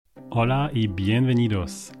Hola y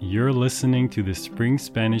bienvenidos. You're listening to the Spring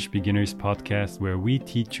Spanish Beginners podcast where we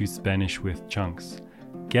teach you Spanish with chunks.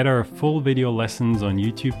 Get our full video lessons on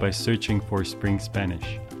YouTube by searching for Spring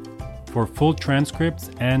Spanish. For full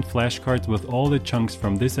transcripts and flashcards with all the chunks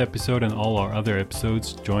from this episode and all our other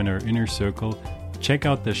episodes, join our inner circle. Check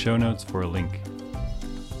out the show notes for a link.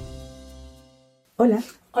 Hola.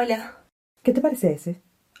 Hola. ¿Qué te parece ese?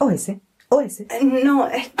 ¿O ese? ¿O ese?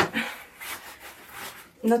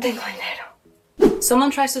 No tengo dinero.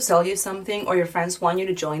 Someone tries to sell you something or your friends want you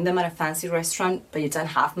to join them at a fancy restaurant but you don't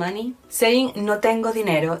have money. Saying no tengo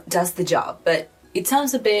dinero does the job, but it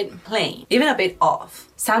sounds a bit plain, even a bit off.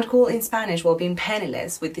 Sound cool in Spanish while being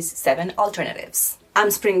penniless with these 7 alternatives.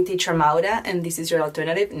 I'm Spring Teacher Maura and this is your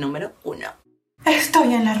alternative número 1.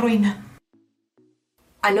 Estoy en la ruina.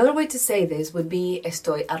 Another way to say this would be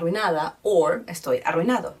estoy arruinada or estoy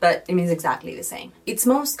arruinado, but it means exactly the same. It's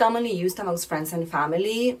most commonly used amongst friends and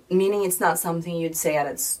family, meaning it's not something you'd say at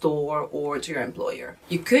a store or to your employer.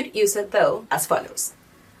 You could use it though as follows.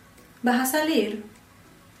 ¿Vas a salir?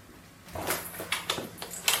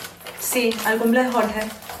 Sí, al cumple de Jorge.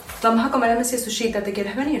 Vamos a comer a Messi Sushita, ¿te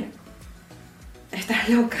quieres venir? Estás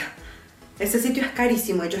loca. Ese sitio es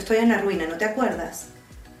carísimo y yo estoy en la ruina, ¿no te acuerdas?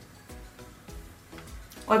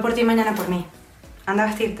 Hoy por ti, mañana por mí. Anda a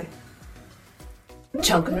vestirte.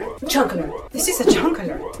 Chunker. This is a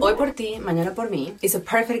chunker. Hoy por ti, mañana por mí is a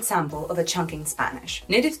perfect example of a chunking Spanish.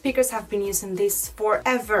 Native speakers have been using this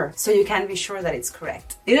forever, so you can be sure that it's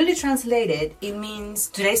correct. Literally translated, it means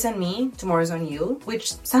today's on me, tomorrow's on you,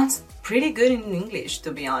 which sounds pretty good in English,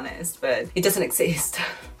 to be honest, but it doesn't exist.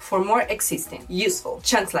 For more existing, useful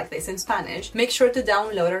chunks like this in Spanish, make sure to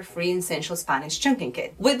download our free Essential Spanish Chunking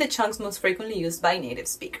Kit with the chunks most frequently used by native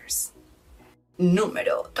speakers.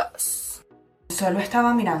 Número 2. Solo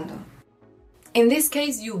estaba mirando. In this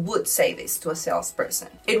case, you would say this to a salesperson.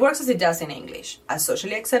 It works as it does in English, a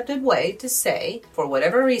socially accepted way to say, for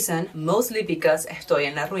whatever reason, mostly because estoy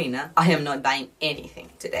en la ruina, I am not buying anything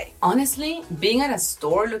today. Honestly, being at a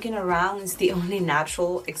store looking around is the only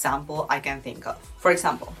natural example I can think of. For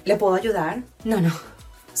example, ¿le puedo ayudar? No,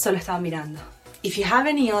 solo estaba mirando. If you have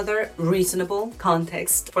any other reasonable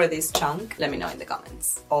context for this chunk, let me know in the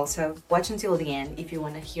comments. Also, watch until the end if you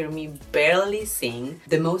want to hear me barely sing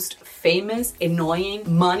the most famous, annoying,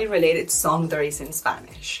 money-related song there is in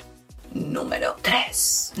Spanish. Número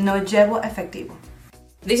 3. No llevo efectivo.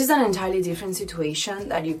 This is an entirely different situation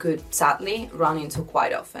that you could sadly run into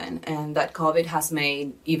quite often and that COVID has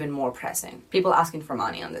made even more present. People asking for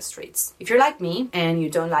money on the streets. If you're like me and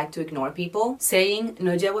you don't like to ignore people, saying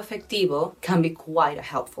no llevo efectivo can be quite a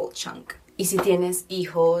helpful chunk. Y si tienes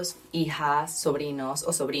hijos, hijas, sobrinos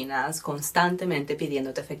o sobrinas constantemente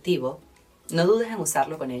pidiéndote efectivo, no dudes en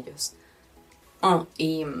usarlo con ellos.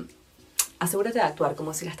 Y asegúrate de actuar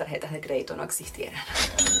como si las tarjetas de crédito no existieran.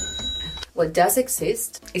 What does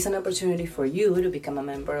exist is an opportunity for you to become a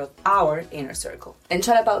member of our inner circle and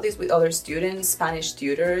chat about this with other students, Spanish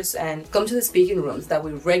tutors, and come to the speaking rooms that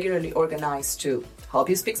we regularly organize to help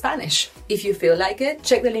you speak Spanish. If you feel like it,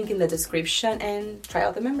 check the link in the description and try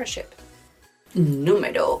out the membership.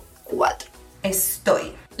 Número 4.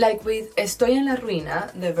 Estoy. Like with estoy en la ruina,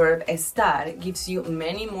 the verb estar gives you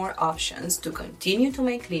many more options to continue to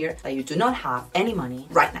make clear that you do not have any money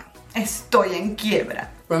right now. Estoy en quiebra.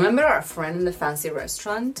 Remember our friend in the fancy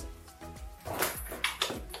restaurant?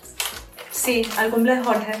 Sí, al cumple de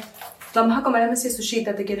Jorge. Vamos a comer a Messi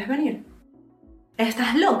Sushita, ¿te quieres venir?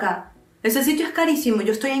 Estás loca. Ese sitio es carísimo,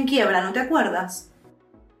 yo estoy en quiebra, ¿no te acuerdas?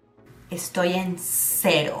 Estoy en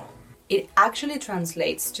cero. It actually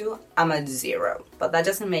translates to I'm at zero, but that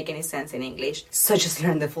doesn't make any sense in English, so just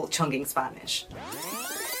learn the full chunking Spanish.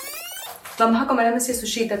 Vamos a comer a Messi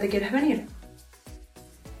Sushita, ¿te quieres venir?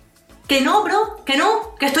 Que no, bro, que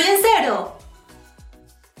no, que estoy en cero.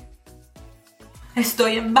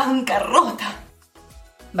 Estoy en bancarrota.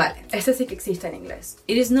 Vale, este sí que existe en inglés.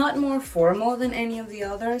 It is not more formal than any of the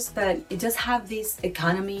others, but it does have this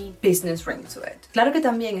economy business ring to it. Claro que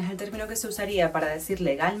también es el término que se usaría para decir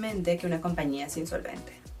legalmente que una compañía es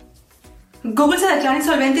insolvente. Google se declara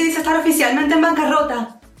insolvente y dice estar oficialmente en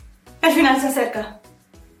bancarrota. El final se acerca.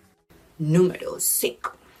 Número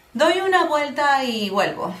 5. Doy una vuelta y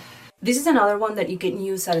vuelvo. This is another one that you can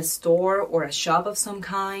use at a store or a shop of some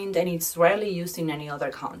kind, and it's rarely used in any other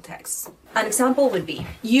context. An example would be,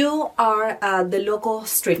 you are at the local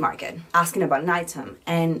street market asking about an item,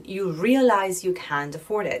 and you realize you can't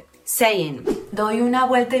afford it. Saying, doy una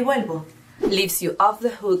vuelta y vuelvo, leaves you off the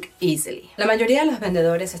hook easily. La mayoría de los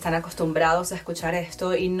vendedores están acostumbrados a escuchar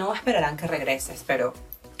esto y no esperarán que regreses, pero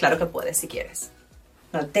claro que puedes si quieres.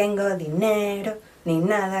 No tengo dinero ni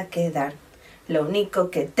nada que dar. Lo único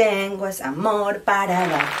que tengo es amor para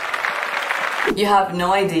dar. You have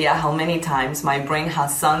no idea how many times my brain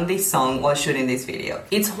has sung this song while shooting this video.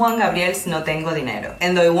 It's Juan Gabriel's No Tengo Dinero.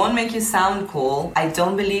 And though it won't make you sound cool, I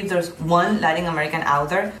don't believe there's one Latin American out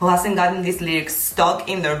there who hasn't gotten these lyrics stuck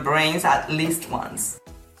in their brains at least once.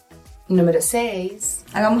 Número 6.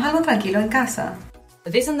 Hagamos algo tranquilo en casa.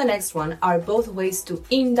 This and the next one are both ways to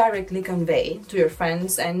indirectly convey to your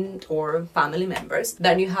friends and or family members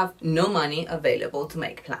that you have no money available to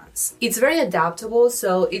make plans. It's very adaptable,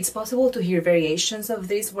 so it's possible to hear variations of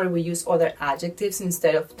this where we use other adjectives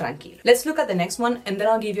instead of tranquilo. Let's look at the next one and then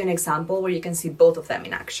I'll give you an example where you can see both of them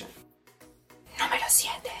in action. Número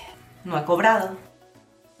 7. No he cobrado.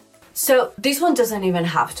 So this one doesn't even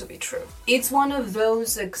have to be true. It's one of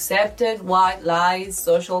those accepted white lies,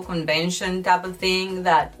 social convention type of thing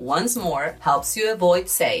that once more helps you avoid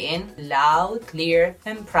saying loud, clear,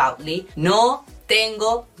 and proudly, no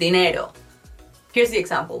tengo dinero. Here's the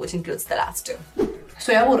example, which includes the last two.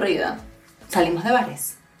 Estoy aburrida. Salimos de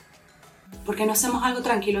bares. ¿Por qué no hacemos algo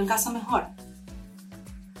tranquilo en casa mejor?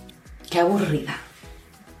 Qué aburrida.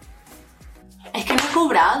 Es que no he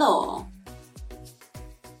cobrado.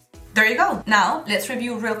 There you go. Now, let's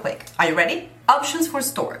review real quick. Are you ready? Options for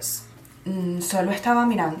stores. Solo estaba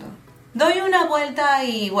mirando. Doy una vuelta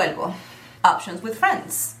y vuelvo. Options with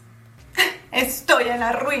friends. Estoy en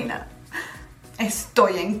la ruina.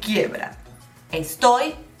 Estoy en quiebra.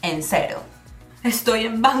 Estoy en cero. Estoy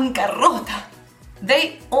en bancarrota.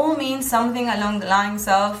 They all mean something along the lines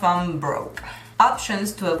of I'm broke.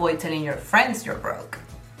 Options to avoid telling your friends you're broke.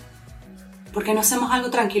 ¿Por qué no hacemos algo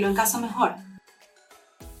tranquilo en casa mejor?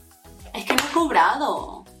 Es que no he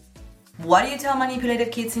cobrado. What do you tell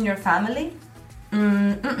manipulated kids in your family?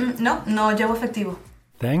 No llevo efectivo.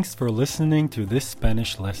 Thanks for listening to this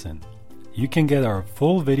Spanish lesson. You can get our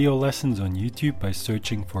full video lessons on YouTube by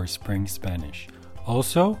searching for Spring Spanish.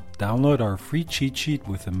 Also, download our free cheat sheet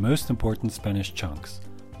with the most important Spanish chunks.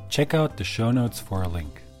 Check out the show notes for a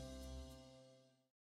link.